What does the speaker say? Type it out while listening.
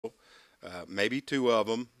maybe two of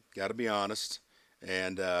them. Got to be honest.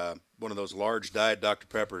 And one of those large Diet Dr.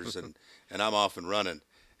 Peppers, and I'm off and running.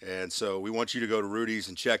 And so we want you to go to Rudy's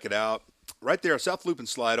and check it out. Right there, South Loop and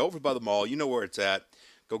Slide, over by the mall. You know where it's at.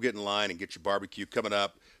 Go get in line and get your barbecue coming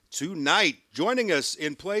up tonight. Joining us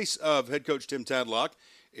in place of head coach Tim Tadlock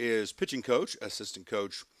is pitching coach, assistant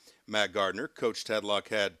coach Matt Gardner. Coach Tadlock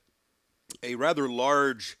had a rather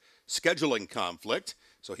large scheduling conflict,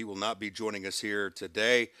 so he will not be joining us here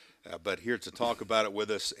today, but here to talk about it with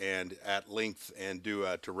us and at length and do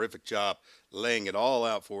a terrific job laying it all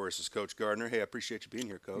out for us is Coach Gardner. Hey, I appreciate you being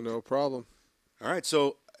here, Coach. No problem. All right,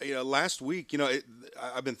 so last week,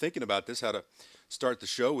 I've been thinking about this, how to start the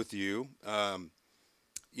show with you. I've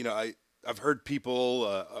heard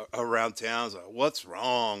people around town say, "What's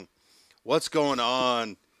wrong? What's going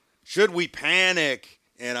on? Should we panic?"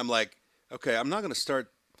 And I'm like, okay, I'm not going to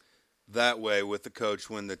start that way with the coach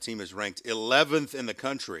when the team is ranked 11th in the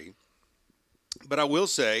country. But I will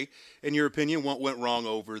say, in your opinion, what went wrong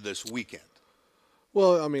over this weekend?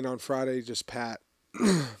 Well, I mean, on Friday, just Pat.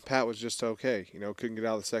 Pat was just okay. Couldn't get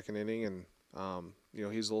out of the second inning, and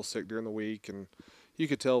he's a little sick during the week, and you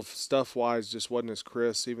could tell stuff-wise just wasn't as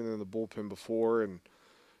crisp, even in the bullpen before. And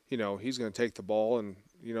he's going to take the ball, and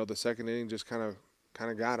the second inning just kind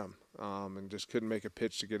of got him, and just couldn't make a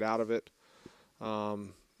pitch to get out of it.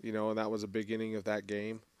 And that was a big inning of that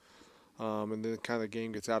game. And then kind of the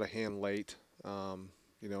game gets out of hand late, and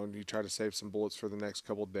you try to save some bullets for the next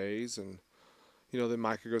couple of days. And, then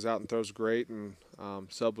Micah goes out and throws great, and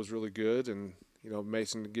Sub was really good. And,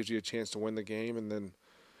 Mason gives you a chance to win the game. And then,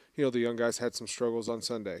 the young guys had some struggles on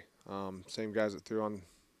Sunday. Same guys that threw on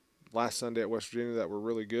last Sunday at West Virginia that were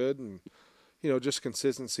really good. And, just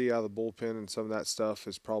consistency out of the bullpen and some of that stuff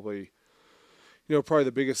is probably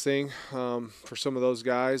the biggest thing for some of those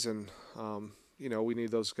guys. And, we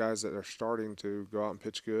need those guys that are starting to go out and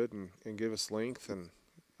pitch good and give us length and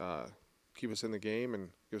keep us in the game and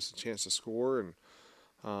give us a chance to score. And,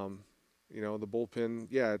 the bullpen,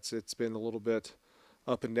 it's been a little bit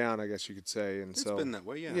up and down, I guess you could say. And it's been that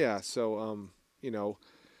way, yeah. Yeah, so,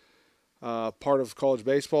 part of college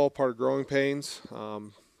baseball, part of growing pains,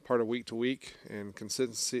 part of week to week, and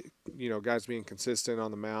consistency, guys being consistent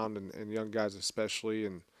on the mound and young guys especially,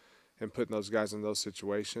 and putting those guys in those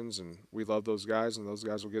situations. And we love those guys, and those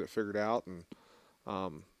guys will get it figured out. And,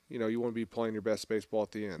 you want to be playing your best baseball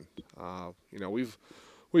at the end.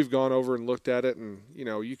 We've gone over and looked at it, and,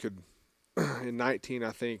 you could – in 19,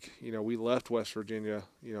 I think, we left West Virginia.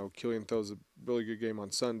 Killian throws a really good game on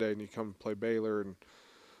Sunday, and you come play Baylor, and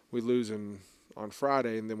we lose on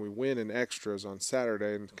Friday, and then we win in extras on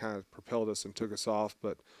Saturday, and kind of propelled us and took us off.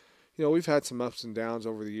 But, we've had some ups and downs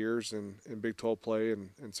over the years in Big 12 play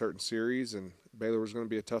and in certain series, and Baylor was going to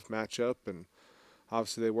be a tough matchup, and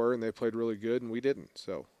obviously they were, and they played really good, and we didn't.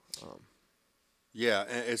 So, Yeah,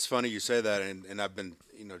 and it's funny you say that, and I've been,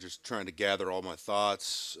 just trying to gather all my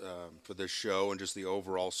thoughts for this show and just the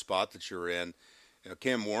overall spot that you're in.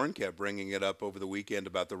 Cam Warren kept bringing it up over the weekend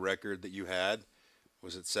about the record that you had.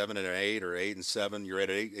 Was it 7-8 or 8-7? You're at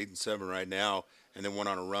 8-7 right now, and then went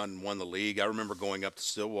on a run and won the league. I remember going up to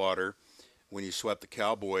Stillwater when you swept the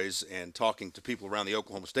Cowboys and talking to people around the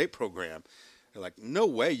Oklahoma State program. They're like, no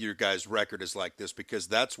way your guys' record is like this, because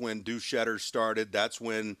that's when Duchetter started. That's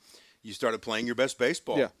when you started playing your best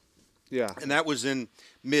baseball. Yeah. And that was in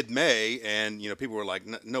mid-May, and people were like,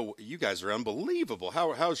 "No, you guys are unbelievable.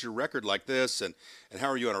 How's your record like this, and how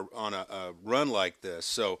are you on a run like this?"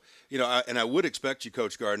 So I would expect you,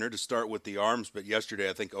 Coach Gardner, to start with the arms, but yesterday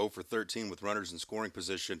I think 0 for 13 with runners in scoring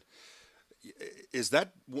position. Is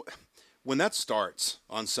that when that starts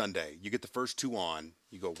on Sunday? You get the first two on,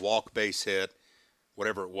 you go walk, base hit,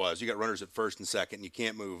 whatever it was. You got runners at first and second, and you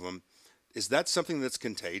can't move them. Is that something that's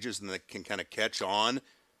contagious and that can kind of catch on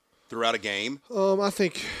throughout a game? I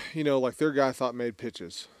think, like their guy thought made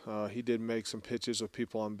pitches. He did make some pitches with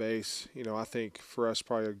people on base. I think for us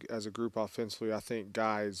probably as a group offensively, I think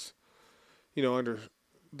guys,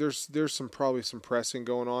 there's probably some pressing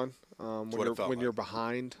going on when you're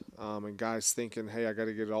behind, and guys thinking, hey, I got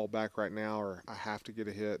to get it all back right now, or I have to get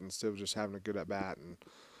a hit instead of just having a good at bat. And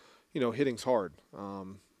hitting's hard.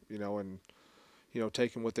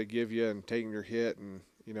 Taking what they give you and taking your hit, and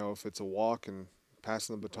if it's a walk and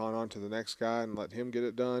passing the baton on to the next guy and let him get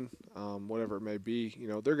it done, whatever it may be.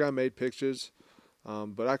 Their guy made pitches,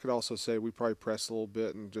 but I could also say we probably pressed a little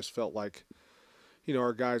bit and just felt like,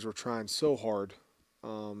 our guys were trying so hard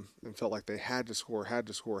and felt like they had to score, had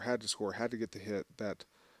to get the hit. That,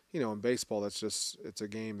 in baseball, it's a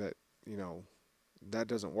game that, that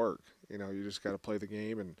doesn't work. You just got to play the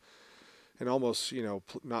game and almost,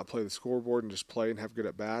 not play the scoreboard and just play and have good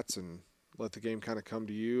at bats and let the game kind of come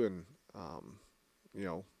to you. And you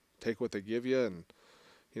know, take what they give you, and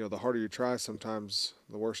you know, the harder you try, sometimes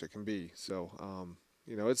the worse it can be. So,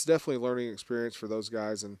 you know, it's definitely a learning experience for those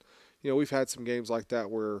guys. And, you know, we've had some games like that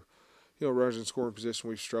where, you know, runners in scoring position,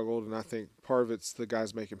 we've struggled. And I think part of it's the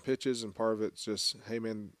guys making pitches, and part of it's just, hey,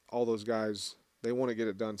 man, all those guys, they want to get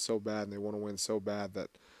it done so bad and they want to win so bad that,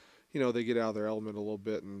 you know, they get out of their element a little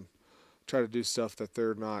bit and try to do stuff that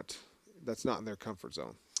that's not in their comfort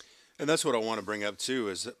zone. And that's what I want to bring up, too,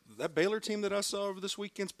 is that Baylor team that I saw over this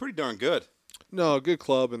weekend's pretty darn good. No, a good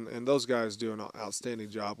club, and those guys do an outstanding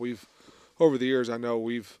job. We've, over the years, I know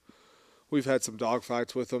we've had some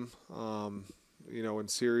dogfights with them, you know, in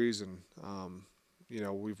series, and you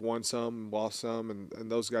know, we've won some, lost some,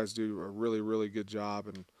 and those guys do a really, really good job,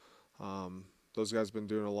 and those guys have been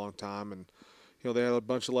doing it a long time, and you know, they had a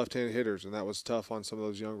bunch of left-handed hitters, and that was tough on some of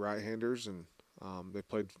those young right-handers, and they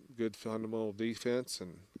played good fundamental defense,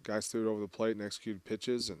 and guys threw it over the plate and executed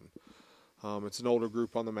pitches, and it's an older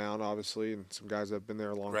group on the mound, obviously, and some guys that have been there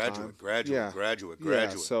a long time. Graduate. Yeah,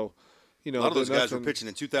 so, you know, a lot of those guys were pitching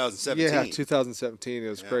in 2017. Yeah, 2017. It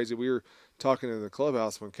was crazy. We were talking in the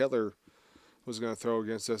clubhouse when Kettler was going to throw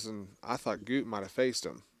against us, and I thought Goot might have faced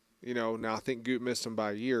him. You know, now I think Goot missed him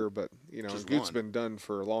by a year, but, you know, Goot's been done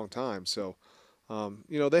for a long time. So,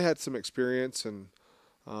 you know, they had some experience, and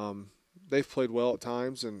they've played well at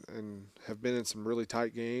times and have been in some really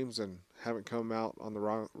tight games and haven't come out on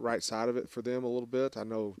the right side of it for them a little bit. I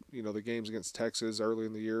know, you know, the games against Texas early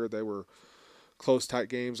in the year, they were close, tight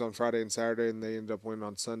games on Friday and Saturday, and they ended up winning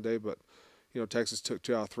on Sunday. But, you know, Texas took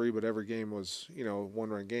 2 out of 3, but every game was, you know,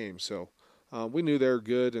 one-run game. So we knew they were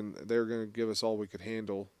good, and they were going to give us all we could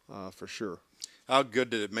handle for sure. How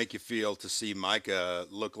good did it make you feel to see Micah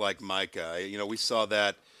look like Micah? You know, we saw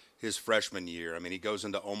that his freshman year. I mean, he goes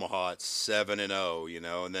into Omaha at 7-0, you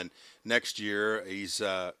know, and then next year he's,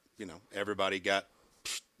 you know, everybody got,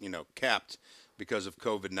 you know, capped because of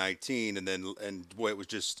COVID-19, and boy,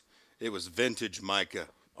 it was vintage Micah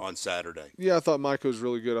on Saturday. Yeah, I thought Micah was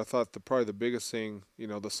really good. I thought probably the biggest thing, you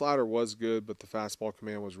know, the slider was good, but the fastball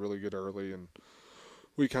command was really good early, and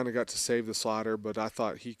we kind of got to save the slider, but I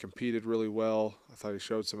thought he competed really well. I thought he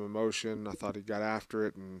showed some emotion. I thought he got after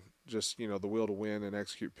it, and just, you know, the will to win and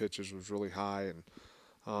execute pitches was really high.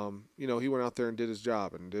 And, you know, he went out there and did his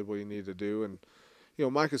job and did what he needed to do. And, you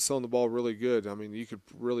know, Micah's throwing the ball really good. I mean, you could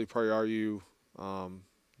really probably argue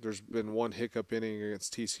there's been one hiccup inning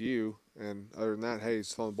against TCU, and other than that, hey,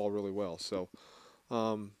 he's throwing the ball really well. So,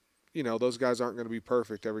 you know, those guys aren't going to be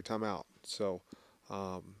perfect every time out. So,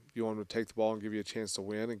 you want them to take the ball and give you a chance to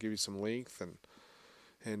win and give you some length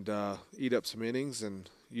and eat up some innings and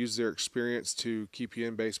use their experience to keep you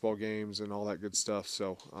in baseball games and all that good stuff.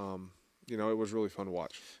 So, you know, it was really fun to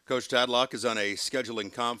watch. Coach Tadlock is on a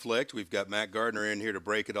scheduling conflict. We've got Matt Gardner in here to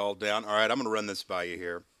break it all down. All right, I'm going to run this by you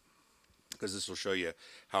here because this will show you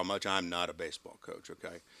how much I'm not a baseball coach,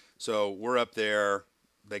 okay? So we're up there.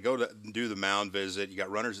 They go to do the mound visit. You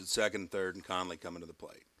got runners at second and third and Conley coming to the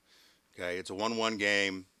plate. Okay, it's a 1-1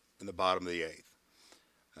 game in the bottom of the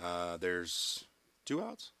 8th. There's 2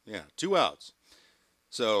 outs? Yeah, 2 outs.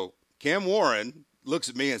 So Cam Warren looks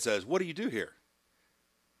at me and says, "What do you do here?"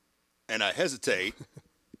 And I hesitate,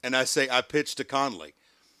 and I say, "I pitched to Conley."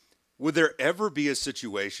 Would there ever be a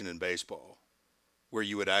situation in baseball where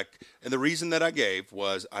you would act? And the reason that I gave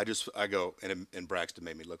was I go, and Braxton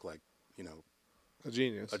made me look like, you know, a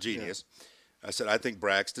genius. Yeah. I said, I think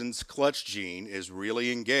Braxton's clutch gene is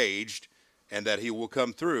really engaged and that he will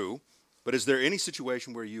come through. But is there any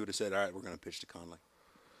situation where you would have said, all right, we're going to pitch to Conley?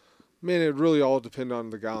 Man, it really all depend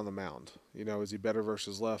on the guy on the mound. You know, is he better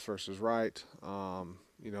versus left versus right?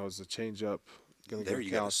 You know, is the changeup going to there?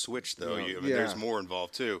 You got to switch though. There's more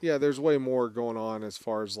involved too. Yeah, there's way more going on as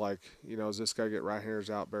far as like, you know, does this guy get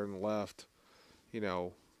right-handers out better than left? You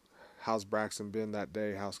know, how's Braxton been that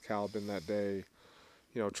day? How's Cal been that day?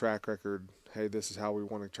 You know, track record. Hey, this is how we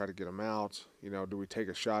want to try to get him out. You know, do we take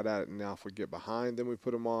a shot at it? And now if we get behind, then we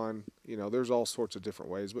put him on. You know, there's all sorts of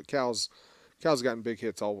different ways. But Cal's gotten big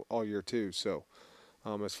hits all year too. So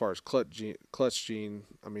as far as clutch gene,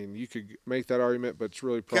 I mean, you could make that argument, but it's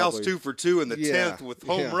really probably Cal's 2 for 2 in the 10th with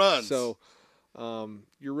home runs. So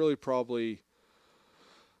you're really probably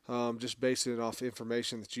just basing it off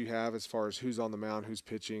information that you have as far as who's on the mound, who's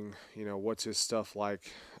pitching. You know, what's his stuff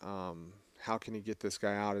like. How can he get this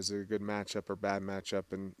guy out? Is it a good matchup or bad matchup?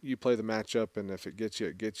 And you play the matchup, and if it gets you,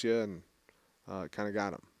 it gets you, and it kind of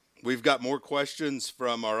got him. We've got more questions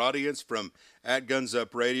from our audience from at Guns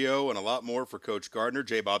Up Radio and a lot more for Coach Gardner.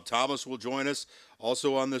 J. Bob Thomas will join us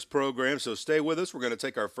also on this program, so stay with us. We're going to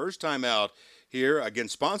take our first time out here, again,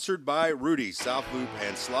 sponsored by Rudy's South Loop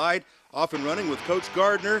and Slide off and running with Coach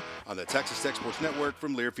Gardner on the Texas Tech Sports Network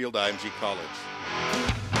from Learfield IMG College.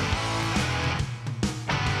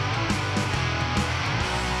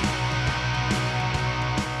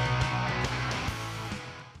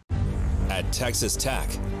 At Texas Tech,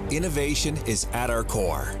 innovation is at our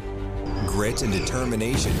core. Grit and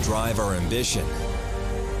determination drive our ambition.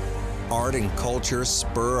 Art and culture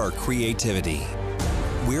spur our creativity.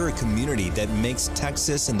 We're a community that makes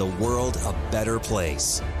Texas and the world a better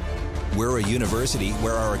place. We're a university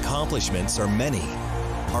where our accomplishments are many,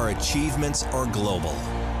 our achievements are global,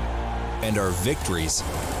 and our victories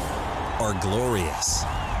are glorious.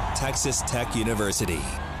 Texas Tech University.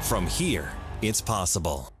 From here, it's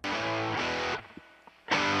possible.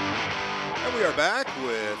 We are back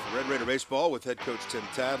with Red Raider Baseball with head coach Tim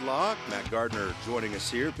Tadlock. Matt Gardner joining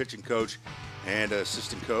us here, pitching coach and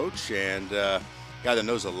assistant coach, and guy that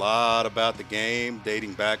knows a lot about the game,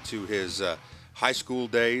 dating back to his high school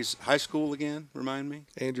days. High school again, remind me?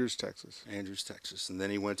 Andrews, Texas. Andrews, Texas. And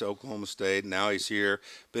then he went to Oklahoma State. Now he's here,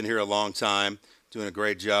 been here a long time, doing a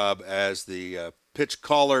great job as the pitch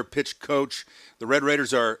caller, pitch coach. The Red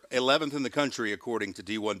Raiders are 11th in the country, according to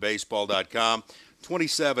D1Baseball.com,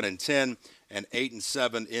 27-10. And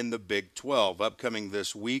 8-7 in the Big 12. Upcoming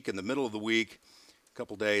this week, in the middle of the week, a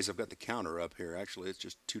couple days. I've got the counter up here. Actually, it's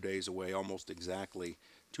just 2 days away, almost exactly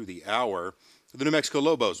to the hour. The New Mexico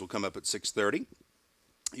Lobos will come up at 6:30.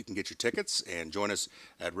 You can get your tickets and join us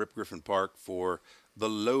at Rip Griffin Park for the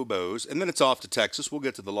Lobos. And then it's off to Texas. We'll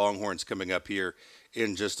get to the Longhorns coming up here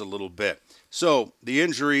in just a little bit. So the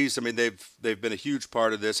injuries, I mean, they've been a huge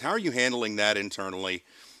part of this. How are you handling that internally?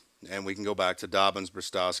 And we can go back to Dobbins,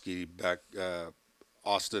 Brostowski,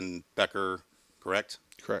 Austin, Becker, correct?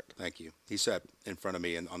 Correct. Thank you. He sat in front of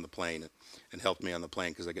me on the plane and helped me on the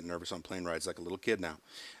plane because I get nervous on plane rides like a little kid now.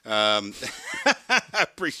 I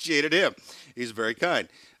appreciated him. He's very kind.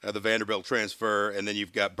 The Vanderbilt transfer, and then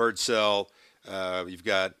you've got Birdsell, you've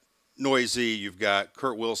got Noisy, you've got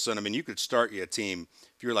Kurt Wilson. I mean, you could start a team.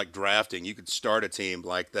 If you're like drafting, you could start a team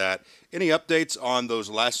like that. Any updates on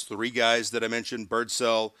those last three guys that I mentioned,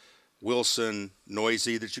 Birdsell, Wilson,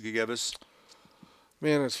 Noisy, that you could give us?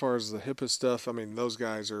 Man, as far as the HIPAA stuff, I mean, those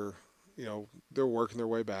guys are, they're working their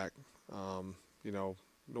way back.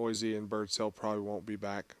 Noisy and Birdsell probably won't be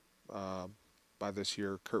back by this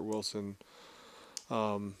year. Kurt Wilson,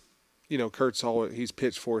 Kurt's he's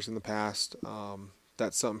pitched for us in the past.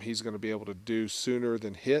 That's something he's going to be able to do sooner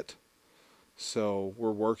than hit. So we're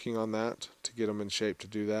working on that to get him in shape to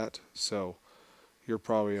do that. So you're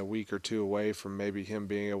probably a week or two away from maybe him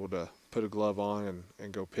being able to put a glove on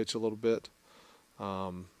and go pitch a little bit.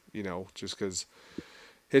 Just because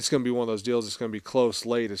it's going to be one of those deals. It's going to be close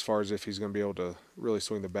late as far as if he's going to be able to really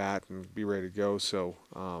swing the bat and be ready to go. So,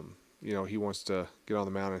 he wants to get on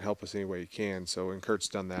the mound and help us any way he can. So, and Kurt's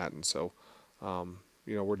done that. And so,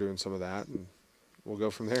 we're doing some of that, and we'll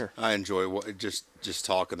go from there. I enjoy just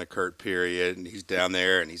talking to Kurt, period. And he's down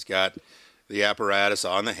there, and he's got the apparatus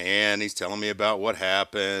on the hand. He's telling me about what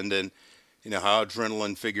happened and, how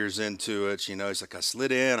adrenaline figures into it. He's like, I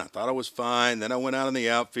slid in. I thought I was fine. Then I went out in the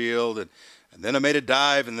outfield, and then I made a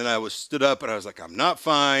dive, and then I stood up, and I was like, I'm not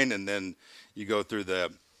fine. And then you go through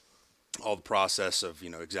all the process of,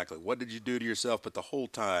 exactly what did you do to yourself. But the whole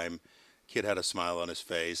time, kid had a smile on his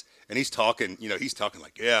face, and he's talking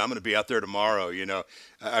like, yeah, I'm going to be out there tomorrow.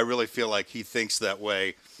 I really feel like he thinks that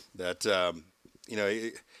way, that,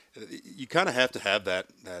 you kind of have to have that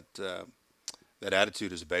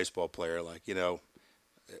attitude as a baseball player. Like,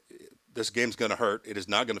 this game's going to hurt. It is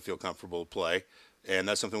not going to feel comfortable to play, and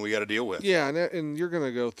that's something we got to deal with. Yeah, and you're going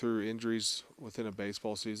to go through injuries within a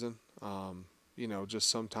baseball season. Just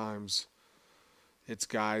sometimes it's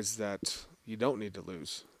guys that you don't need to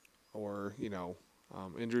lose, or,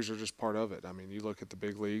 injuries are just part of it. I mean, you look at the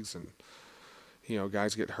big leagues and,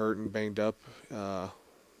 guys get hurt and banged up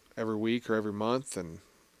every week or every month, and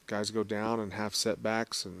guys go down and have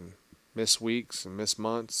setbacks and miss weeks and miss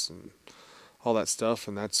months and all that stuff.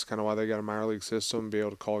 And that's kind of why they got a minor league system, be able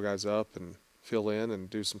to call guys up and fill in and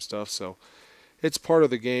do some stuff. So it's part of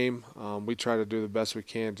the game. We try to do the best we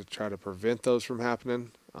can to try to prevent those from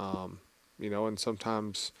happening. And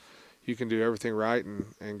sometimes you can do everything right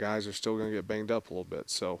and guys are still going to get banged up a little bit.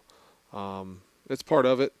 So it's part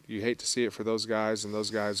of it. You hate to see it for those guys, and those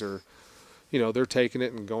guys are, they're taking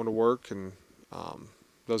it and going to work, and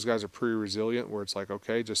those guys are pretty resilient where it's like,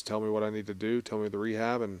 okay, just tell me what I need to do, tell me the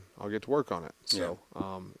rehab, and I'll get to work on it. So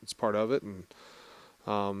it's part of it, and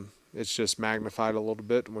it's just magnified a little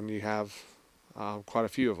bit when you have quite a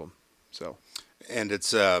few of them. So, and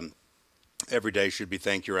it's every day should be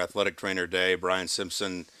Thank Your Athletic Trainer Day. Brian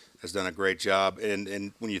Simpson has done a great job.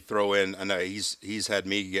 And when you throw in, I know he's had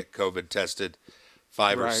me get COVID tested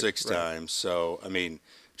 5 or 6 times. So I mean,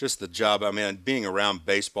 just the job. I mean, being around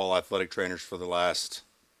baseball athletic trainers for the last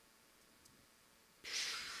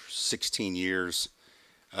 16 years.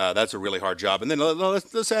 That's a really hard job. And then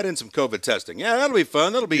let's add in some COVID testing. Yeah, that'll be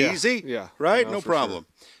fun. That'll be easy. Yeah. Right? No problem.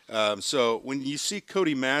 Sure. So when you see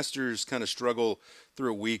Cody Masters kind of struggle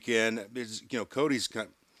through a weekend, Cody's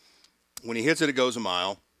when he hits it, it goes a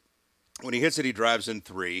mile. When he hits it, he drives in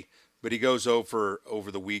 3. But he goes over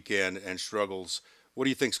the weekend and struggles. What do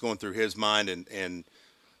you think's going through his mind, and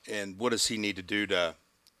what does he need to do to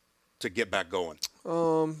get back going?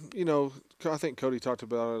 I think Cody talked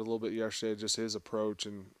about it a little bit yesterday, just his approach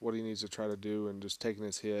and what he needs to try to do, and just taking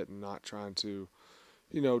his hit and not trying to,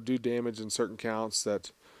 do damage in certain counts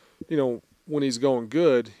that, when he's going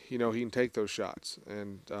good, he can take those shots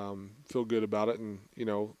and feel good about it. And,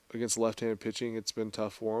 against left-handed pitching, it's been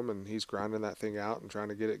tough for him, and he's grinding that thing out and trying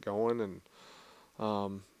to get it going. And,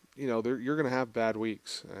 you're going to have bad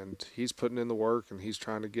weeks, and he's putting in the work, and he's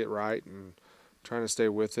trying to get right and trying to stay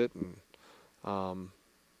with it. And,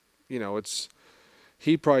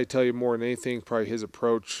 he'd probably tell you more than anything, probably his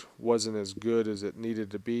approach wasn't as good as it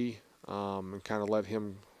needed to be, and kind of let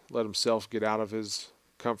himself get out of his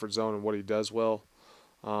comfort zone and what he does well,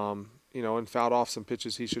 and fouled off some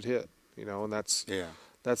pitches he should hit, and that's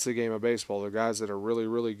the game of baseball. The guys that are really,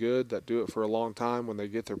 really good, that do it for a long time, when they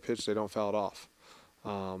get their pitch, they don't foul it off,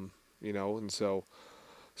 and so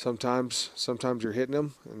sometimes you're hitting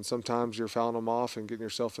them, and sometimes you're fouling them off and getting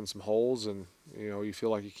yourself in some holes, and you feel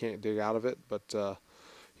like you can't dig out of it. But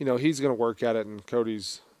he's going to work at it, and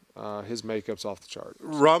Cody's his makeup's off the chart.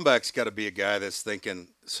 Rombach's got to be a guy that's thinking.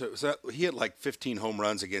 So he had like 15 home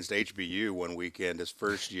runs against HBU one weekend his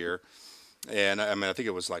first year, and I mean I think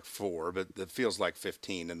it was like 4, but it feels like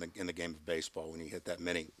 15 in the game of baseball when you hit that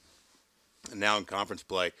many. And now in conference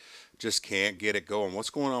play, just can't get it going. What's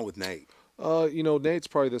going on with Nate? Nate's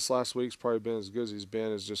probably this last week's probably been as good as he's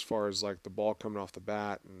been, as far as like the ball coming off the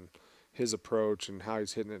bat and his approach and how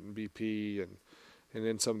he's hitting it in BP and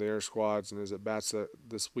in some of the air squads, and his at bats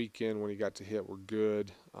this weekend when he got to hit were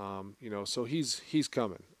good. So he's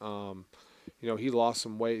coming. He lost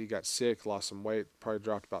some weight. He got sick, lost some weight, probably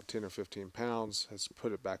dropped about 10 or 15 pounds. Has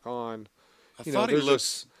put it back on. I thought he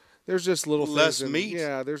looks. There's just little less things. Meat.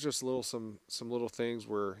 Yeah, there's just some little things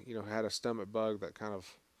where had a stomach bug that kind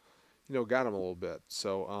of got him a little bit.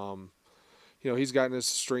 So he's gotten his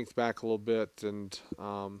strength back a little bit, and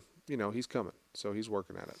he's coming. So he's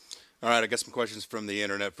working at it. All right, I got some questions from the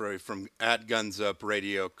internet from @GunsUp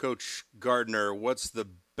Radio. Coach Gardner, what's the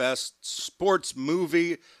best sports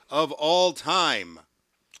movie of all time?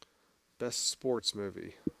 Best sports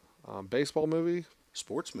movie, baseball movie,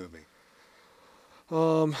 sports movie.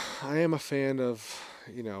 I am a fan of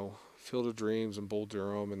Field of Dreams and Bull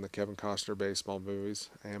Durham and the Kevin Costner baseball movies.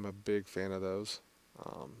 I am a big fan of those,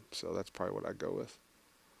 so that's probably what I'd go with.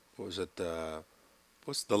 What was it?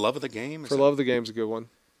 What's The Love of the Game? Love of the Game's a good one.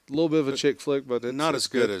 A little bit of a chick flick, but it's not as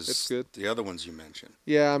good as it's good. The other ones you mentioned.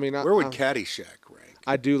 Yeah, I mean, where would Caddyshack rank?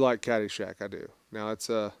 I do like Caddyshack. I do. Now it's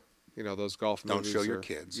those golf don't movies. Don't show your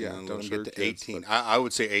kids. Yeah, don't show get to 18. I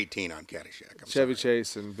would say 18 on Caddyshack. Chevy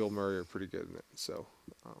Chase and Bill Murray are pretty good in it. So,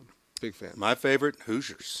 big fan. My favorite,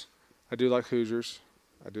 Hoosiers. I do like Hoosiers.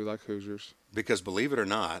 Because believe it or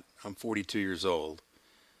not, I'm 42 years old.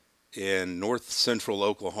 In north central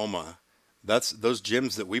Oklahoma, those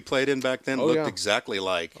gyms that we played in back then looked exactly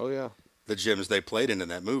like the gyms they played in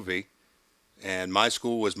that movie. And my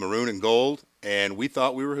school was maroon and gold, and we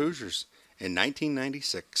thought we were Hoosiers in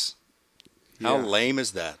 1996. How lame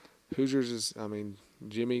is that? Hoosiers is,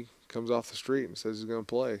 Jimmy comes off the street and says he's going to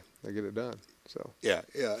play. They get it done. So yeah,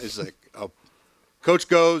 it's like coach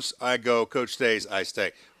goes, I go. Coach stays, I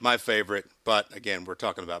stay. My favorite, but again, we're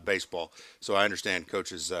talking about baseball, so I understand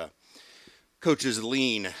coach's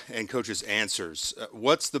lean and coach's answers.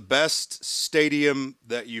 What's the best stadium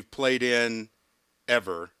that you've played in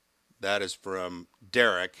ever? That is from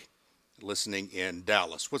Derek, listening in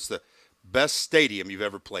Dallas. What's the best stadium you've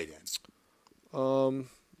ever played in?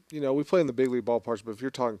 We play in the big league ballparks, but if you're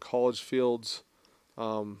talking college fields,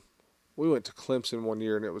 we went to Clemson one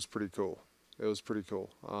year, and it was pretty cool.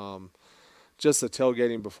 Just the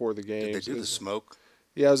tailgating before the game. Did they do the smoke?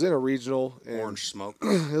 Yeah, I was in a regional. Orange smoke?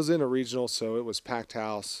 It was in a regional, so it was packed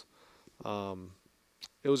house.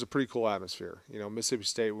 It was a pretty cool atmosphere. Mississippi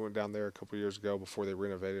State, we went down there a couple years ago before they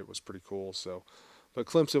renovated. It was pretty cool. So, but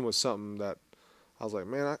Clemson was something that I was like,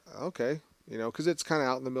 man, okay. Because it's kind of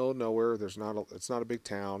out in the middle of nowhere. It's not a big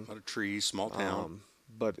town. A lot of trees, small town.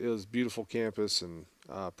 But it was a beautiful campus and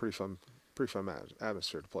pretty fun pretty fun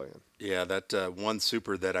atmosphere to play in. Yeah, that one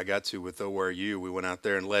super that I got to with ORU, we went out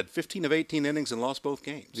there and led 15 of 18 innings and lost both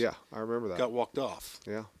games. Yeah, I remember that. Got walked off.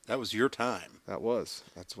 Yeah. That was your time.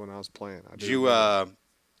 That's when I was playing. Did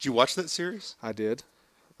you watch that series? I did.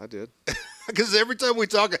 Because every time we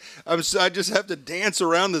talk, I just have to dance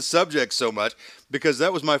around the subject so much because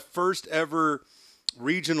that was my first ever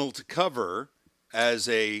regional to cover as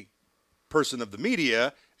a person of the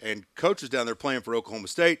media, and coaches down there playing for Oklahoma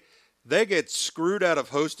State. They get screwed out of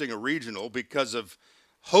hosting a regional because of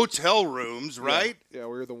hotel rooms, right? Yeah,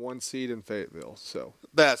 we were the 1 seed in Fayetteville, so.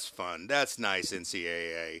 That's fun. That's nice,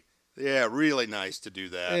 NCAA. Yeah, really nice to do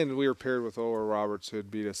that. And we were paired with Oral Roberts, who had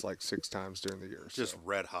beat us like 6 times during the year. Just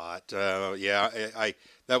red hot. I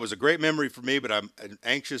that was a great memory for me, but I'm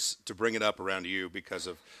anxious to bring it up around you because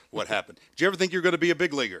of what happened. Did you ever think you were going to be a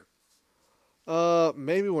big leaguer?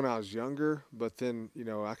 Maybe when I was younger, but then,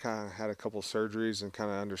 I kind of had a couple of surgeries and kind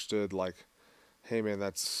of understood, like, hey, man,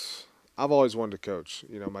 I've always wanted to coach.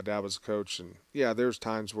 My dad was a coach, and, yeah, there's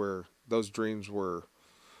times where those dreams were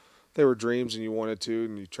dreams and you wanted to,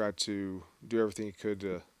 and you tried to do everything you could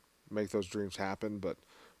to make those dreams happen. But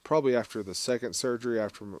probably after the second surgery,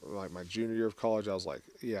 after, like, my junior year of college, I was like,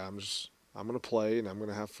 yeah, I'm going to play and I'm going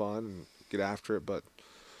to have fun and get after it, but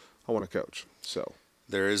I want to coach, so.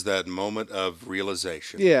 There is that moment of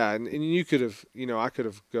realization. Yeah, and you could have, you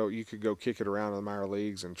could go kick it around in the minor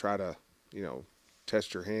leagues and try to,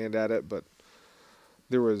 test your hand at it, but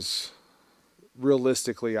there was,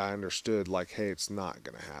 realistically, I understood, like, hey, it's not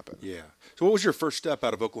going to happen. Yeah. So what was your first step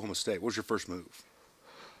out of Oklahoma State? What was your first move?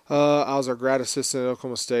 I was our grad assistant at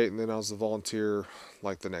Oklahoma State, and then I was the volunteer,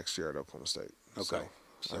 like, the next year at Oklahoma State. Okay.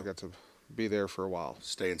 So I got to be there for a while.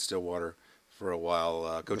 Stay in Stillwater for a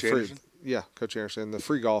while. Coach Anderson? Yeah, Coach Anderson. The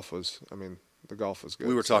free golf was, the golf was good.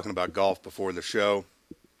 We were talking about golf before the show.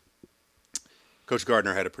 Coach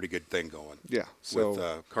Gardner had a pretty good thing going. Yeah. So,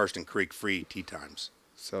 with Karsten Creek free tee times.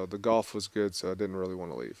 So the golf was good, so I didn't really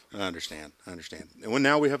want to leave. I understand. And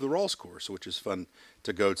now we have the Rawls course, which is fun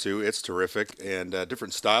to go to. It's terrific, and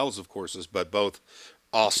different styles of courses, but both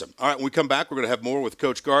awesome. All right, when we come back, we're going to have more with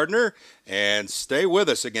Coach Gardner, and stay with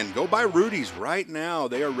us. Again, go by Rudy's right now.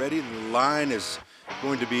 They are ready. The line is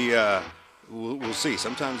going to be, we'll see.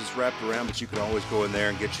 Sometimes it's wrapped around, but you can always go in there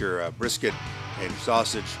and get your brisket and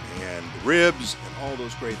sausage and ribs and all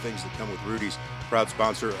those great things that come with Rudy's. Proud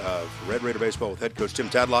sponsor of Red Raider Baseball with head coach Tim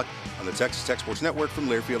Tadlock on the Texas Tech Sports Network from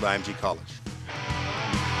Learfield IMG College.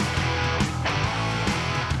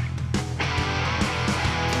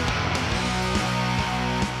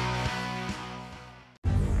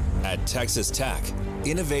 At Texas Tech,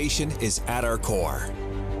 innovation is at our core.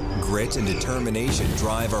 Grit and determination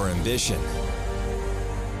drive our ambition.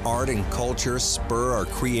 Art and culture spur our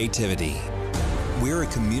creativity. We're a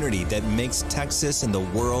community that makes Texas and the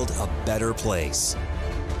world a better place.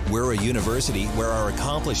 We're a university where our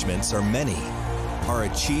accomplishments are many, our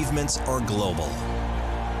achievements are global,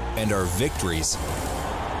 and our victories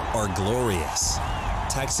are glorious.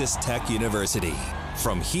 Texas Tech University.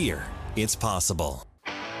 From here, it's possible.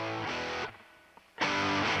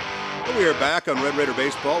 We are back on Red Raider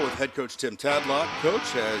Baseball with head coach Tim Tadlock.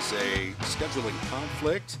 Coach has a scheduling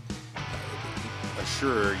conflict.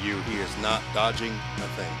 Assure you he is not dodging a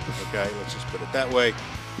thing. Okay, let's just put it that way.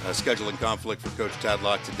 Scheduling conflict for Coach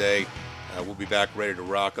Tadlock today. We'll be back ready to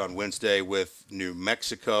rock on Wednesday with New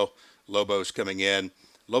Mexico. Lobos coming in.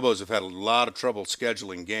 Lobos have had a lot of trouble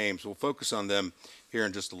scheduling games. We'll focus on them here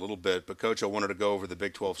in just a little bit. But, Coach, I wanted to go over the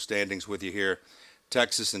Big 12 standings with you here.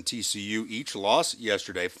 Texas and TCU each lost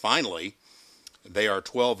yesterday. Finally, they are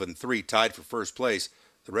 12-3, tied for first place.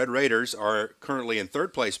 The Red Raiders are currently in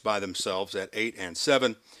third place by themselves at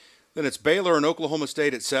 8-7. Then it's Baylor and Oklahoma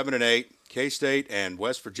State at 7-8. K-State and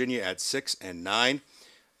West Virginia at 6-9.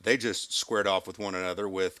 They just squared off with one another,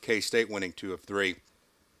 with K-State winning 2 of 3.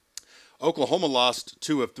 Oklahoma lost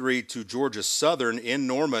 2 of 3 to Georgia Southern in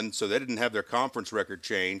Norman, so they didn't have their conference record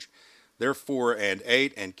change. They're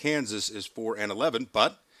 4-8, and Kansas is 4-11.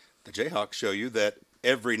 But the Jayhawks show you that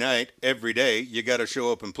every night, every day, you got to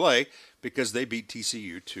show up and play because they beat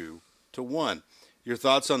TCU 2-1. Your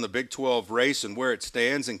thoughts on the Big 12 race and where it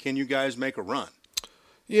stands, and can you guys make a run?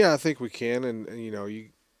 Yeah, I think we can, and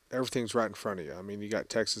everything's right in front of you. I mean, you got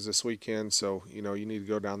Texas this weekend, so you need to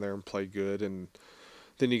go down there and play good, and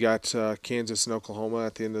then you got Kansas and Oklahoma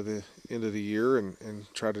at the end of the year, and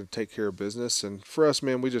try to take care of business. And for us,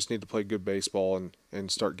 man, we just need to play good baseball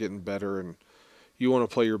and start getting better. And you want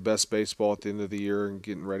to play your best baseball at the end of the year and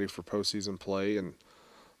getting ready for postseason play. And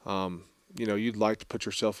you'd like to put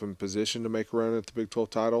yourself in position to make a run at the Big 12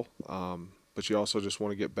 title, but you also just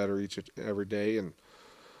want to get better every day. And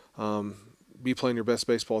be playing your best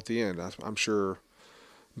baseball at the end. I'm sure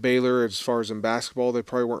Baylor, as far as in basketball, they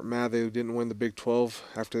probably weren't mad they didn't win the Big 12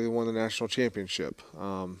 after they won the national championship.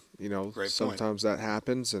 Sometimes that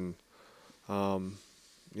happens, and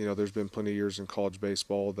there's been plenty of years in college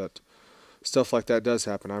baseball that stuff like that does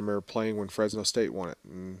happen. I remember playing when Fresno State won it,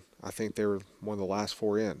 and I think they were one of the last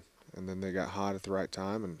 4 in, and then they got hot at the right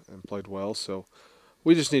time and played well. So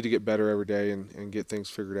we just need to get better every day and get things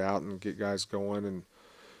figured out and get guys going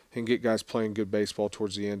and get guys playing good baseball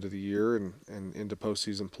towards the end of the year and into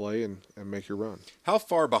postseason play and make your run. How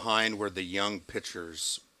far behind were the young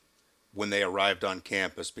pitchers when they arrived on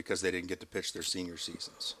campus because they didn't get to pitch their senior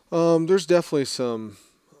seasons? There's definitely some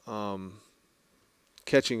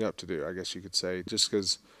catching up to do, I guess you could say, just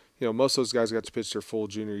because most of those guys got to pitch their full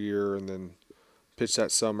junior year and then pitch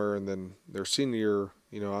that summer, and then their senior year,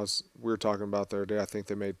 we were talking about the other day, I think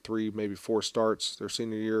they made 3, maybe 4 starts their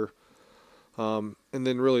senior year. And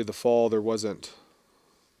then really the fall, there was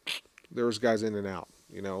guys in and out.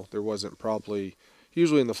 There wasn't probably –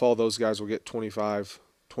 usually in the fall those guys will get 20,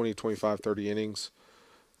 25, 30 innings.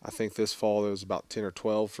 I think this fall there was about 10 or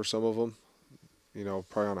 12 for some of them,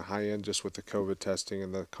 probably on a high end just with the COVID testing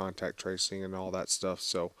and the contact tracing and all that stuff.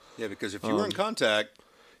 So yeah, because if you were in contact –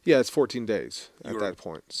 yeah, it's 14 days at that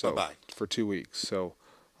point. So bye-bye. For 2 weeks. So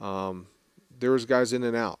there was guys in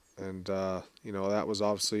and out. And, that was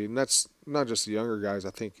obviously – and that's not just the younger guys. I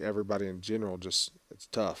think everybody in general just – it's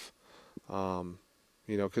tough.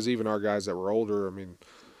 Because even our guys that were older, I mean,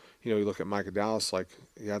 you look at Micah Dallas, like,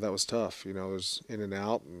 yeah, that was tough. There's in and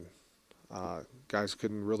out, and guys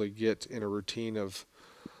couldn't really get in a routine of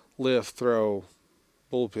lift, throw,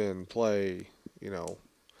 bullpen, play,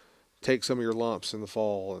 take some of your lumps in the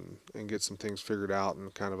fall and get some things figured out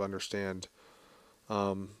and kind of understand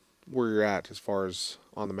where you're at as far as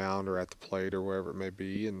on the mound or at the plate or wherever it may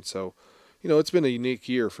be. And so, it's been a unique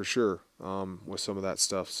year for sure with some of that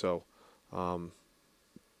stuff. So,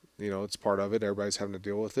 it's part of it. Everybody's having to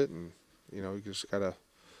deal with it. And, you just got to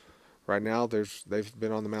 – right now they've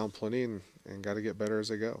been on the mound plenty and got to get better as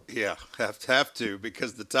they go. Yeah, have to,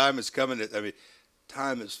 because the time is coming. I mean,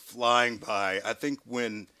 time is flying by. I think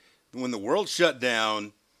when the world shut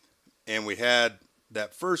down and we had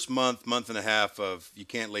that first month and a half of you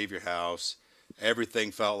can't leave your house, everything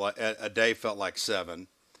felt like a day felt like 7.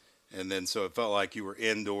 And then so it felt like you were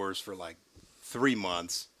indoors for like 3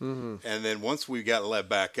 months. Mm-hmm. And then once we got let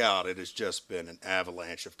back out, it has just been an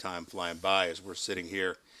avalanche of time flying by as we're sitting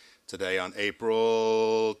here today on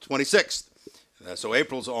April 26th. So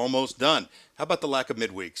April's almost done. How about the lack of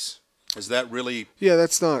midweeks? Is that really? Yeah,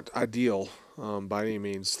 that's not ideal. By any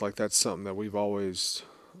means. Like, that's something that we've always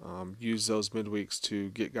used those midweeks to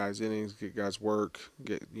get guys innings, get guys work,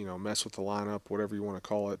 mess with the lineup, whatever you want to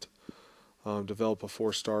call it, develop a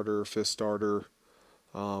 4th starter, 5th starter.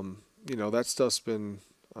 That stuff's been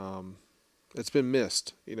it's been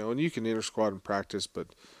missed, and you can inter-squad in practice, but,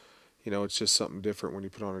 it's just something different when you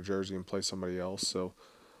put on a jersey and play somebody else. So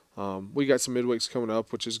we got some midweeks coming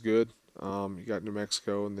up, which is good. You got New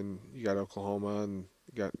Mexico, and then you got Oklahoma, and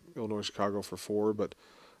you got Illinois, Chicago for 4, but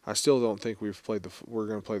I still don't think we're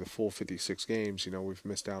going to play the full 56 games. We've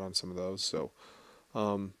missed out on some of those. So,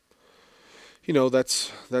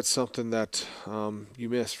 that's something that you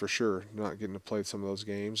miss for sure, not getting to play some of those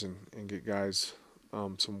games and get guys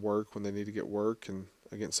some work when they need to get work and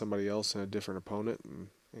against somebody else and a different opponent,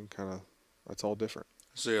 and kind of that's all different.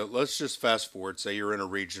 So let's just fast forward. Say you're in a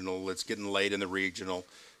regional. It's getting late in the regional.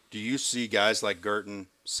 Do you see guys like Girton,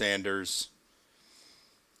 Sanders,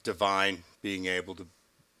 Devine being able to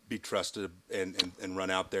be trusted and run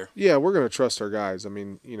out there? Yeah, we're going to trust our guys. I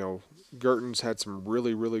mean, Girton's had some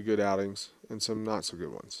really, really good outings and some not so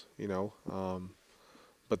good ones,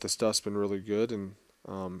 but the stuff's been really good. And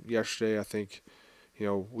yesterday, I think,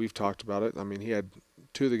 we've talked about it. I mean, he had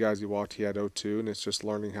 2 of the guys he walked, he had 0-2, and it's just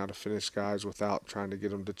learning how to finish guys without trying to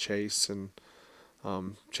get them to chase and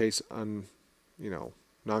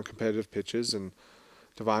non-competitive pitches. And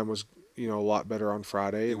Devine was, a lot better on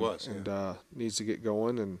Friday. He was, and needs to get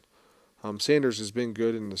going. And Sanders has been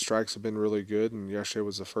good, and the strikes have been really good. And yesterday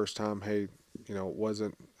was the first time, it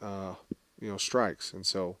wasn't, strikes. And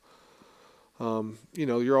so,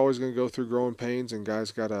 you're always going to go through growing pains, and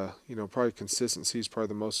guys got to, probably consistency is probably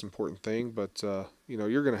the most important thing. But,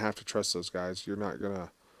 you're going to have to trust those guys. You're not going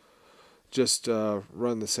to just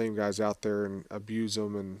run the same guys out there and abuse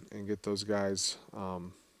them and get those guys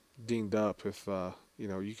dinged up if,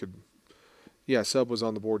 you could. Yeah, sub was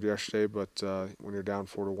on the board yesterday, but when you're down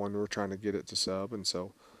 4-1, we're trying to get it to sub. And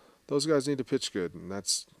so those guys need to pitch good, and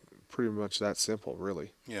that's pretty much that simple,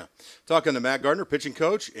 really. Yeah. Talking to Matt Gardner, pitching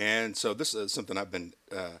coach, and so this is something I've been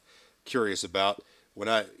curious about.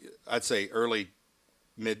 I'd say early,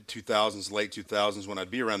 mid 2000s, late 2000s, when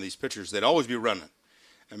I'd be around these pitchers, they'd always be running.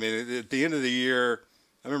 I mean, at the end of the year,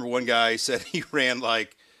 I remember one guy said he ran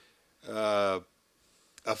like a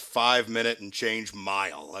 5-minute and change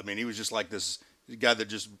mile. I mean, he was just like this guy that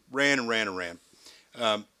just ran and ran and ran.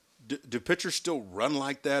 Do pitchers still run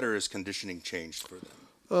like that, or has conditioning changed for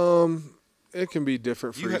them? It can be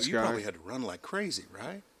different for each You guy. probably had to run like crazy,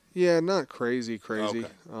 right? Yeah, not crazy. Okay.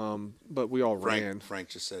 But we all ran. Frank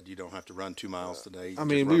just said you don't have to run 2 miles today. I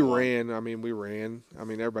mean, we ran. I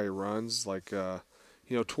mean, everybody runs. Like,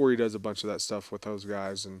 Torrey does a bunch of that stuff with those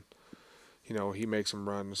guys, and he makes them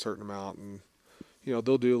run a certain amount, and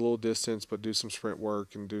they'll do a little distance, but do some sprint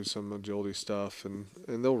work and do some agility stuff, and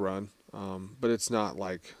they'll run. But it's not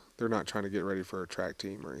like they're not trying to get ready for a track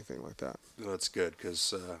team or anything like that. Well, that's good,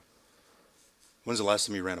 because when's the last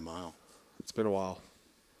time you ran a mile? It's been a while.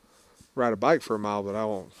 Ride a bike for a mile, but I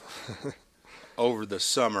won't. Over the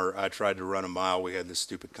summer, I tried to run a mile. We had this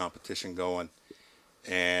stupid competition going,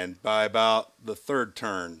 and by about the third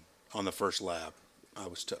turn on the first lap, I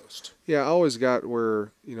was toast. Yeah, I always got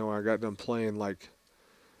where, I got done playing, like,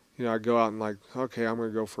 I go out and like, okay, I'm going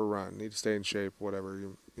to go for a run. Need to stay in shape, whatever,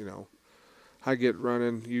 I get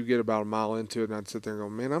running, you get about a mile into it, and I'd sit there and go,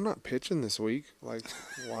 man, I'm not pitching this week. Like,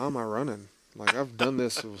 why am I running? Like, I've done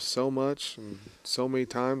this so much and so many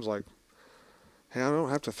times, like, hey, I don't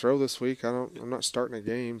have to throw this week. I'm not starting a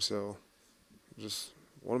game, so just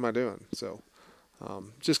what am I doing? So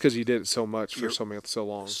just because you did it so much for so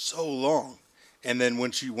long. So long. And then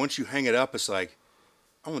once you hang it up, it's like,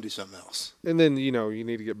 I want to do something else. And then, you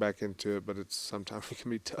need to get back into it, but sometimes it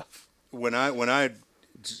can be tough. When I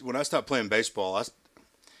stopped playing baseball,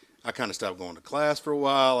 I kind of stopped going to class for a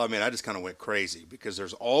while. I mean, I just kind of went crazy because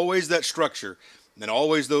there's always that structure and then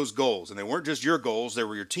always those goals. And they weren't just your goals, they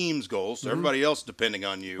were your team's goals. So everybody else depending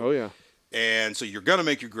on you. Oh, yeah. And so you're going to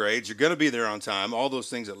make your grades. You're going to be there on time. All those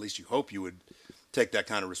things, at least you hope you would take that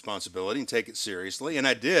kind of responsibility and take it seriously. And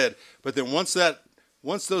I did. But then once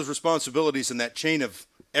those responsibilities and that chain of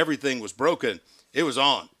everything was broken, it was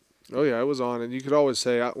on. Oh, yeah, it was on. And you could always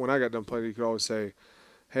say, when I got done playing, you could always say,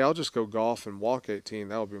 hey, I'll just go golf and walk 18.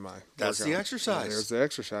 That would be my That's workout. the exercise. There's the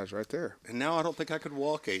exercise right there. And now I don't think I could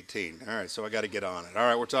walk 18. All right, so I got to get on it. All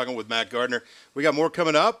right, we're talking with Matt Gardner. We got more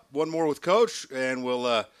coming up, one more with Coach, and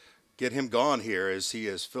we'll get him gone here as he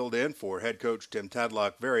is filled in for head coach Tim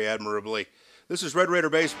Tadlock very admirably. This is Red Raider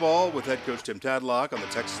Baseball with head coach Tim Tadlock on the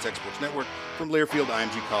Texas Tech Sports Network from Learfield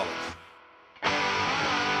IMG College.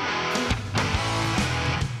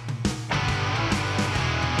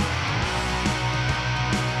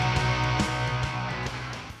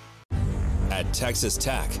 At Texas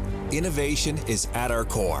Tech, innovation is at our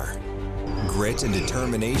core. Grit and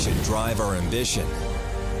determination drive our ambition.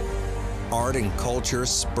 Art and culture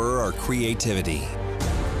spur our creativity.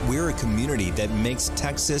 We're a community that makes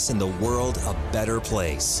Texas and the world a better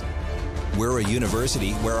place. We're a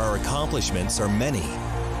university where our accomplishments are many,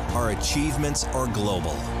 our achievements are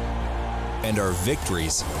global, and our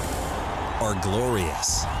victories are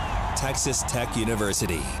glorious. Texas Tech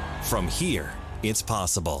University. From here, it's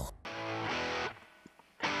possible.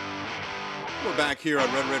 We're back here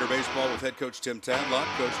on Red Raider Baseball with head coach Tim Tadlock.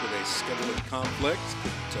 Coach with a scheduling conflict.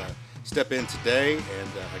 Couldn't step in today, and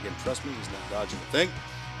again, trust me, he's not dodging a thing.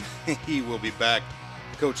 He will be back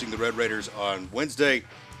coaching the Red Raiders on Wednesday.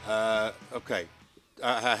 Okay,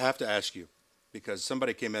 I have to ask you, because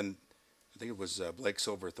somebody came in, I think it was Blake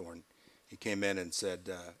Silverthorne. He came in and said,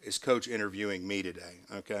 is Coach interviewing me today?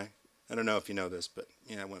 Okay, I don't know if you know this, but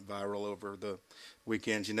it went viral over the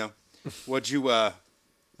weekend,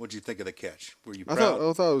 What'd you think of the catch? Were you proud?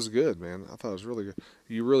 I thought it was good, man. I thought it was really good.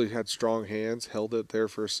 You really had strong hands, held it there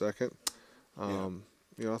for a second. I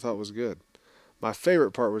thought it was good. My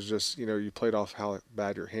favorite part was just, you played off how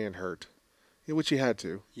bad your hand hurt, which you had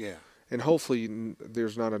to. Yeah. And hopefully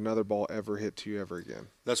there's not another ball ever hit to you ever again.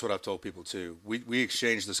 That's what I've told people, too. We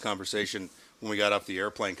exchanged this conversation when we got off the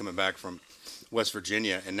airplane coming back from West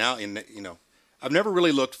Virginia. And now, I've never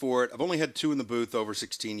really looked for it. I've only had 2 in the booth over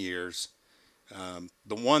 16 years.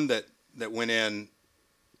 The one that went in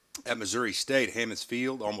at Missouri State, Hammons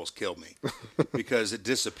Field, almost killed me because it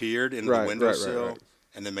disappeared into the windowsill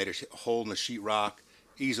and then made a hole in the sheetrock.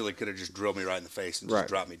 Easily could have just drilled me right in the face and just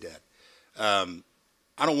dropped me dead.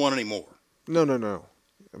 I don't want any more. No.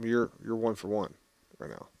 I mean, you're 1 for 1 right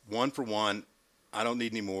now. 1 for 1. I don't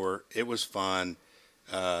need any more. It was fun.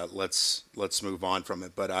 Let's move on from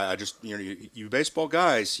it. But I just, you baseball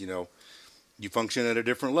guys, you function at a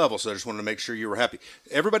different level, so I just wanted to make sure you were happy.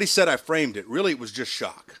 Everybody said I framed it. Really, it was just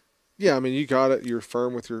shock. Yeah, I mean, you got it. You were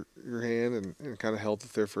firm with your hand and kind of held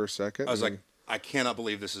it there for a second. I was like, I cannot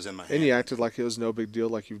believe this is in my hand. And you acted like it was no big deal,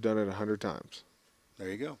 like you've done it 100 times. There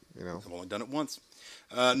you go. You know, I've only done it once.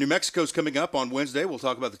 New Mexico's coming up on Wednesday. We'll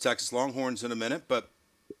talk about the Texas Longhorns in a minute, but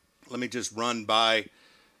let me just run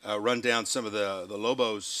down some of the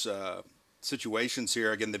Lobos situations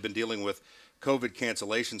here. Again, they've been dealing with COVID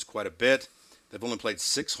cancellations quite a bit. They've only played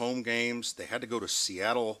 6 home games. They had to go to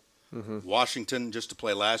Seattle, Washington, just to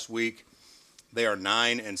play last week. They are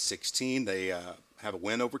 9-16. They have a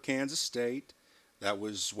win over Kansas State. That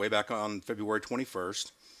was way back on February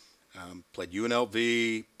 21st. Played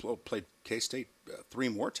UNLV, played K-State 3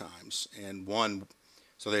 more times, and won.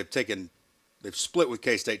 So they've split with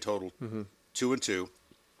K-State total 2-2.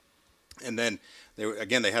 And then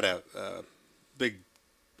they had a big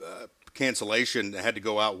cancellation. They had to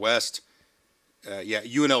go out west.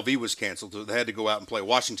 UNLV was canceled, so they had to go out and play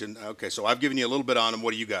Washington. Okay, so I've given you a little bit on them.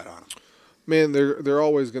 What do you got on them? Man, they're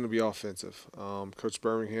always going to be offensive. Coach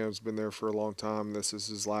Birmingham's been there for a long time. This is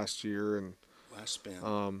his last year, and last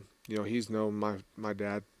spin. He's known my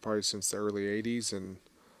dad probably since the early '80s, and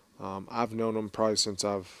I've known him probably since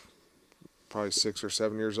I've 6 or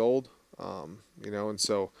 7 years old. And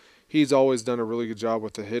so he's always done a really good job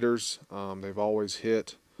with the hitters. They've always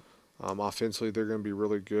hit. Offensively, they're going to be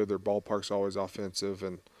really good. Their ballpark's always offensive,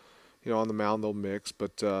 and on the mound they'll mix.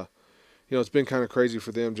 But it's been kind of crazy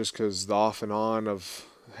for them just because the off and on of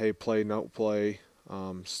hey, play, no play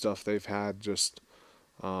stuff they've had. Just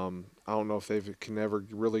I don't know if they can ever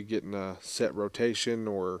really get in a set rotation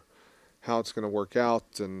or how it's going to work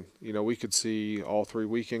out. And we could see all 3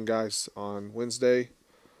 weekend guys on Wednesday.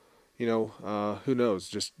 Who knows?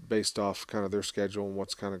 Just based off kind of their schedule and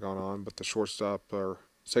what's kind of gone on. But the shortstop or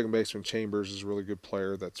second baseman Chambers is a really good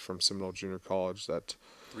player. That's from Seminole Junior College. That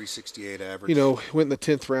 368 average. Went in the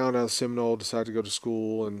 10th round out of Seminole, decided to go to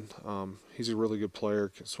school, and he's a really good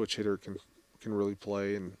player. Switch hitter, can really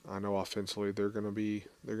play, and I know offensively they're gonna be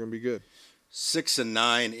good.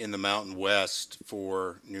 6-9 in the Mountain West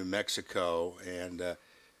for New Mexico, and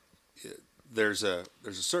there's a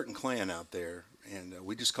certain clan out there, and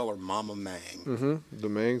we just call her Mama Mang. The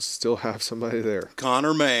Mangs still have somebody there.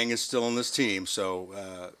 Connor Mang is still on this team,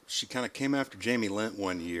 so she kind of came after Jamie Lent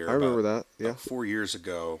one year. I remember that, yeah. About 4 years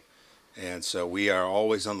ago, and so we are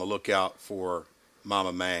always on the lookout for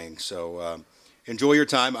Mama Mang. So enjoy your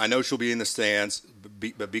time. I know she'll be in the stands,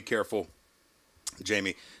 but be careful,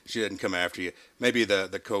 Jamie. She didn't come after you. Maybe the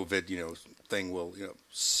COVID thing will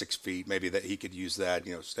 6 feet. Maybe that he could use that.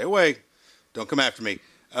 Stay away. Don't come after me.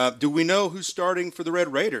 Do we know who's starting for the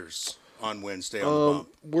Red Raiders on Wednesday on the bump?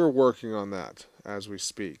 We're working on that as we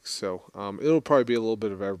speak. So it'll probably be a little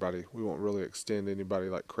bit of everybody. We won't really extend anybody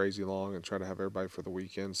like crazy long and try to have everybody for the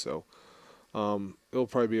weekend. So it'll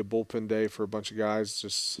probably be a bullpen day for a bunch of guys,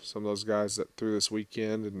 just some of those guys that threw this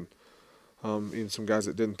weekend and even some guys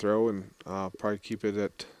that didn't throw, and probably keep it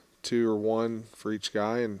at 2 or 1 for each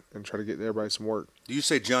guy and try to get everybody some work. Do you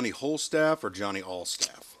say Johnny Holstaff or Johnny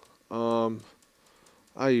Allstaff?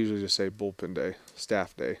 I usually just say bullpen day,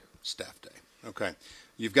 staff day. Staff day. Okay.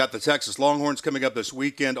 You've got the Texas Longhorns coming up this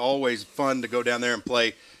weekend. Always fun to go down there and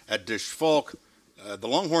play at Dish Falk. The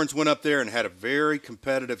Longhorns went up there and had a very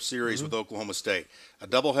competitive series with Oklahoma State. A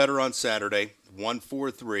doubleheader on Saturday,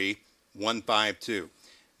 1-4-3, 1-5-2.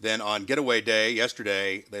 Then on getaway day,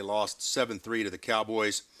 yesterday, they lost 7-3 to the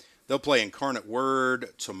Cowboys. They'll play Incarnate Word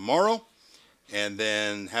tomorrow, and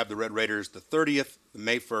then have the Red Raiders the 30th,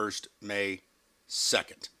 May 1st, May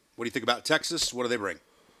 2nd. What do you think about Texas? What do they bring?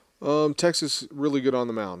 Texas really good on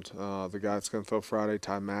the mound. The guy that's going to throw Friday,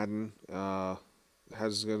 Ty Madden, probably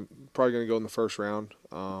going to go in the first round.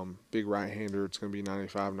 Big right-hander. It's going to be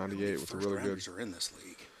 95, 98 with a really good. Are in this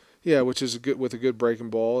league. Yeah, which is with a good breaking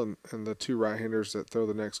ball, and the 2 right-handers that throw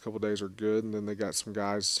the next couple of days are good. And then they got some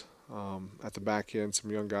guys at the back end,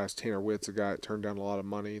 some young guys. Tanner Witt's a guy that turned down a lot of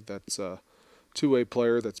money. That's a two-way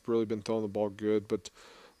player that's really been throwing the ball good, but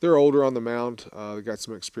they're older on the mound. They got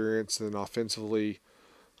some experience, and then offensively,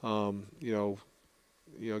 got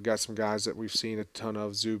some guys that we've seen a ton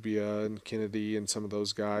of, Zubia and Kennedy and some of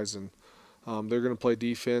those guys, and they're going to play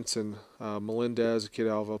defense. And Melendez, a kid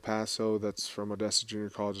out of El Paso that's from Odessa Junior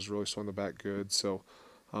College, is really swung the bat good. So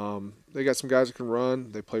they got some guys that can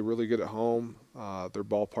run. They play really good at home. Their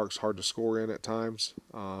ballpark's hard to score in at times.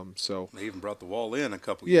 So they even brought the wall in a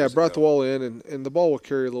couple years ago. Yeah, brought the wall in, and the ball will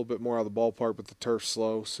carry a little bit more out of the ballpark, but the turf's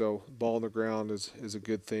slow, so ball on the ground is a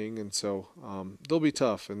good thing. And so they'll be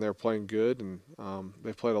tough, and they're playing good, and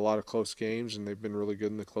they've played a lot of close games, and they've been really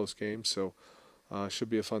good in the close games. So should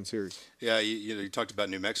be a fun series. Yeah, you talked about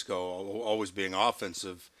New Mexico always being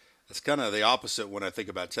offensive. That's kind of the opposite when I think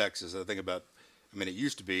about Texas. I think about, it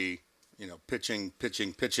used to be, pitching,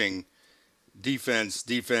 defense,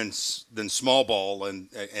 then small ball, and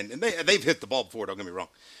they've hit the ball before. Don't get me wrong.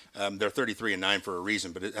 They're 33-9 for a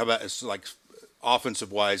reason. But how about it's like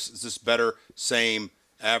offensive wise? Is this better, same,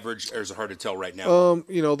 average, or is it hard to tell right now?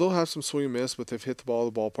 They'll have some swing and miss, but they've hit the ball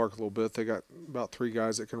at the ballpark a little bit. They got about 3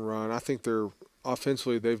 guys that can run. I think they're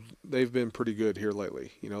offensively they've been pretty good here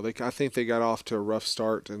lately. I think they got off to a rough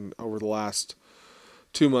start, and over the last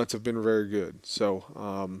 2 months have been very good.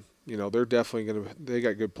 So they're definitely they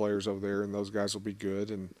got good players over there, and those guys will be good,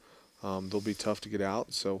 and they'll be tough to get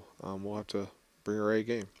out. So we'll have to bring our A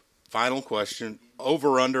game. Final question: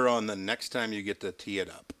 over under on the next time you get to tee it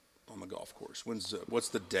up on the golf course. What's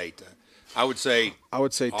the date? I would say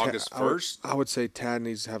August 1st. I would say Tad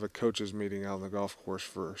needs to have a coaches meeting out on the golf course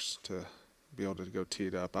first to be able to go tee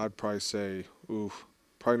it up. I'd probably say,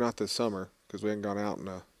 probably not this summer because we haven't gone out in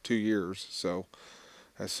 2 years. So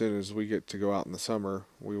as soon as we get to go out in the summer,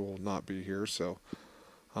 we will not be here. So,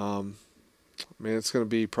 it's going to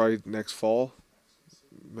be probably next fall.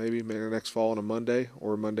 Maybe next fall on a Monday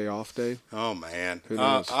or a Monday off day. Oh, man. Who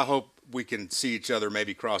knows? I hope we can see each other,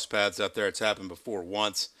 maybe cross paths out there. It's happened before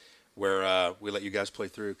once where we let you guys play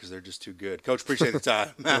through because they're just too good. Coach, appreciate the time.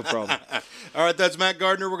 No problem. All right, that's Matt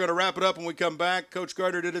Gardner. We're going to wrap it up when we come back. Coach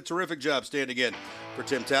Gardner did a terrific job standing in for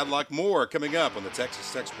Tim Tadlock. More coming up on the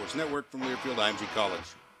Texas Tech Sports Network from Learfield IMG College.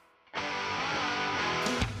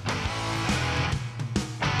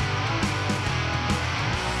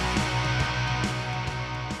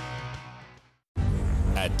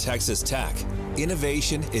 At Texas Tech,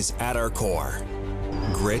 innovation is at our core.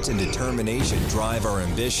 Grit and determination drive our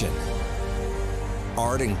ambition.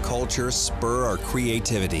 Art and culture spur our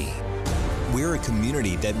creativity. We're a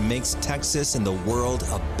community that makes Texas and the world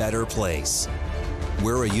a better place.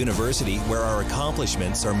 We're a university where our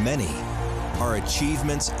accomplishments are many, our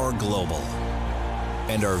achievements are global,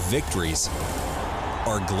 and our victories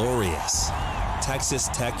are glorious. Texas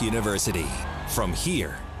Tech University. From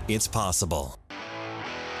here, it's possible.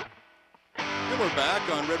 And we're back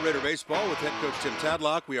on Red Raider Baseball with head coach Tim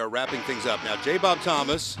Tadlock. We are wrapping things up. Now, J. Bob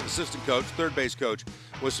Thomas, assistant coach, third base coach,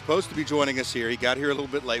 was supposed to be joining us here. He got here a little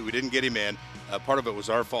bit late. We didn't get him in. Part of it was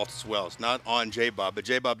our fault as well. It's not on J. Bob, but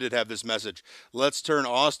J. Bob did have this message. Let's turn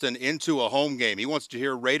Austin into a home game. He wants to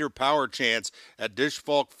hear Raider power chants at Dish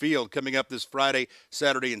Falk Field coming up this Friday,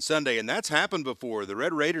 Saturday, and Sunday. And that's happened before. The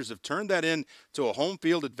Red Raiders have turned that into a home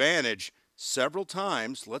field advantage several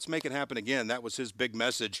times. Let's make it happen again. That was his big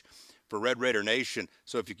message for Red Raider Nation.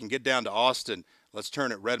 So if you can get down to Austin, let's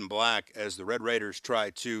turn it red and black as the Red Raiders try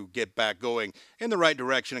to get back going in the right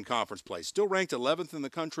direction in conference play. Still ranked 11th in the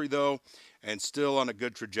country, though, and still on a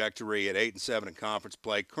good trajectory at 8-7 in conference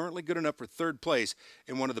play. Currently good enough for third place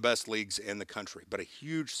in one of the best leagues in the country. But a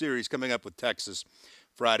huge series coming up with Texas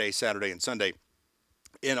Friday, Saturday, and Sunday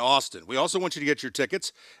in Austin. We also want you to get your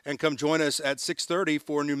tickets and come join us at 6:30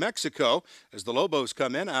 for New Mexico as the Lobos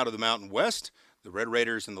come in out of the Mountain West. The Red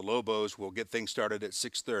Raiders and the Lobos will get things started at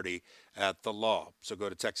 6:30 at the Law. So go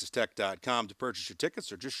to texastech.com to purchase your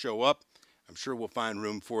tickets or just show up. I'm sure we'll find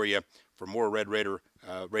room for you for more Red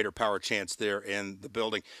Raider power chants there in the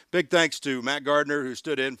building. Big thanks to Matt Gardner, who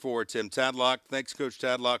stood in for Tim Tadlock. Thanks, Coach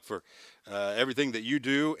Tadlock, for everything that you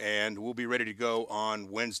do, and we'll be ready to go on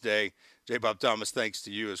Wednesday. J. Bob Thomas, thanks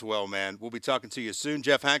to you as well, man. We'll be talking to you soon.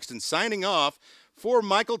 Jeff Haxton signing off for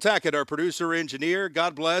Michael Tackett, our producer-engineer.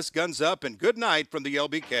 God bless, guns up, and good night from the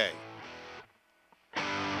LBK.